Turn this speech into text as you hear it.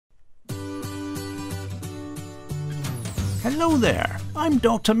Hello there, I'm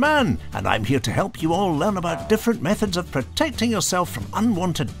Dr. Mann, and I'm here to help you all learn about different methods of protecting yourself from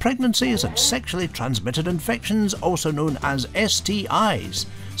unwanted pregnancies and sexually transmitted infections, also known as STIs.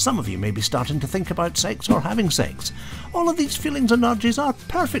 Some of you may be starting to think about sex or having sex. All of these feelings and urges are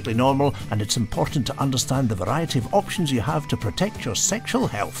perfectly normal, and it's important to understand the variety of options you have to protect your sexual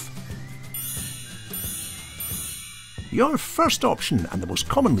health. Your first option, and the most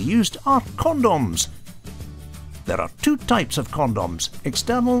commonly used, are condoms. There are two types of condoms,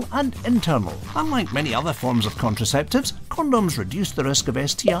 external and internal. Unlike many other forms of contraceptives, condoms reduce the risk of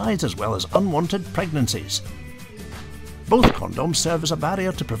STIs as well as unwanted pregnancies. Both condoms serve as a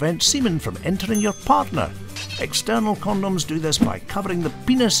barrier to prevent semen from entering your partner. External condoms do this by covering the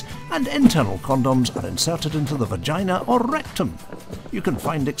penis, and internal condoms are inserted into the vagina or rectum. You can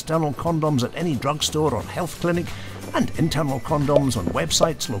find external condoms at any drugstore or health clinic, and internal condoms on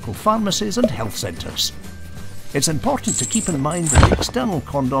websites, local pharmacies and health centres. It's important to keep in mind that the external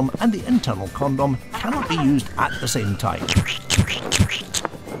condom and the internal condom cannot be used at the same time.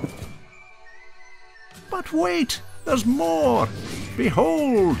 But wait, there's more!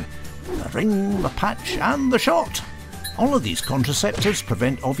 Behold! The ring, the patch and the shot! All of these contraceptives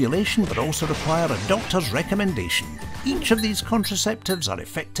prevent ovulation but also require a doctor's recommendation. Each of these contraceptives are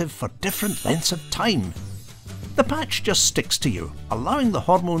effective for different lengths of time. The patch just sticks to you, allowing the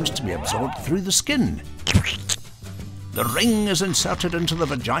hormones to be absorbed through the skin. The ring is inserted into the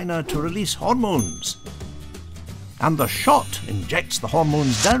vagina to release hormones. And the shot injects the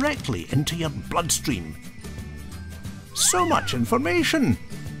hormones directly into your bloodstream. So much information!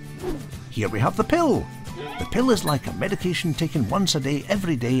 Here we have the pill. The pill is like a medication taken once a day,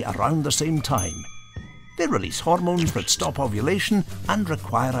 every day, around the same time. They release hormones that stop ovulation and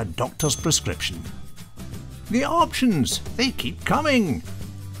require a doctor's prescription. The options, they keep coming!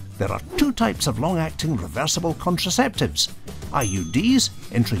 There are two types of long-acting reversible contraceptives: IUDs,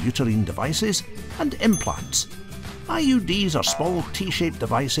 intrauterine devices, and implants. IUDs are small T-shaped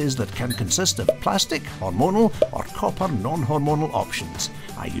devices that can consist of plastic, hormonal, or copper non-hormonal options.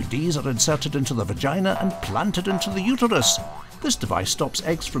 IUDs are inserted into the vagina and planted into the uterus. This device stops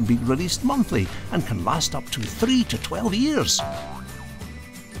eggs from being released monthly and can last up to 3 to 12 years.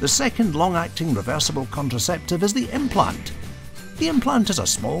 The second long-acting reversible contraceptive is the implant. The implant is a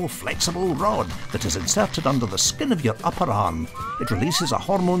small, flexible rod that is inserted under the skin of your upper arm. It releases a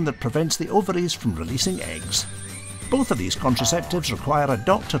hormone that prevents the ovaries from releasing eggs. Both of these contraceptives require a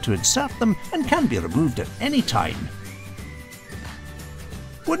doctor to insert them and can be removed at any time.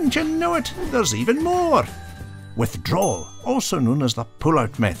 Wouldn't you know it, there's even more! Withdrawal, also known as the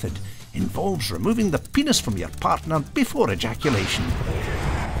pull-out method, involves removing the penis from your partner before ejaculation.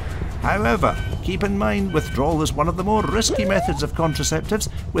 However, keep in mind withdrawal is one of the more risky methods of contraceptives,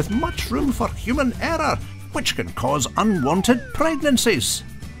 with much room for human error, which can cause unwanted pregnancies.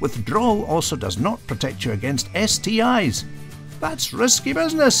 Withdrawal also does not protect you against STIs. That's risky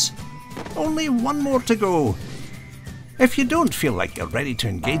business. Only one more to go. If you don't feel like you're ready to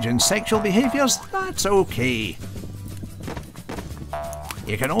engage in sexual behaviours, that's okay.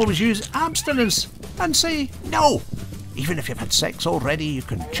 You can always use abstinence and say no. Even if you've had sex already, you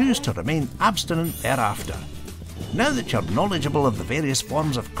can choose to remain abstinent thereafter. Now that you're knowledgeable of the various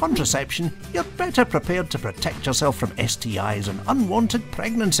forms of contraception, you're better prepared to protect yourself from STIs and unwanted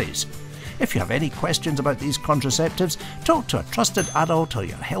pregnancies. If you have any questions about these contraceptives, talk to a trusted adult or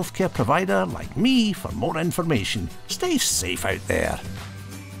your healthcare provider like me for more information. Stay safe out there.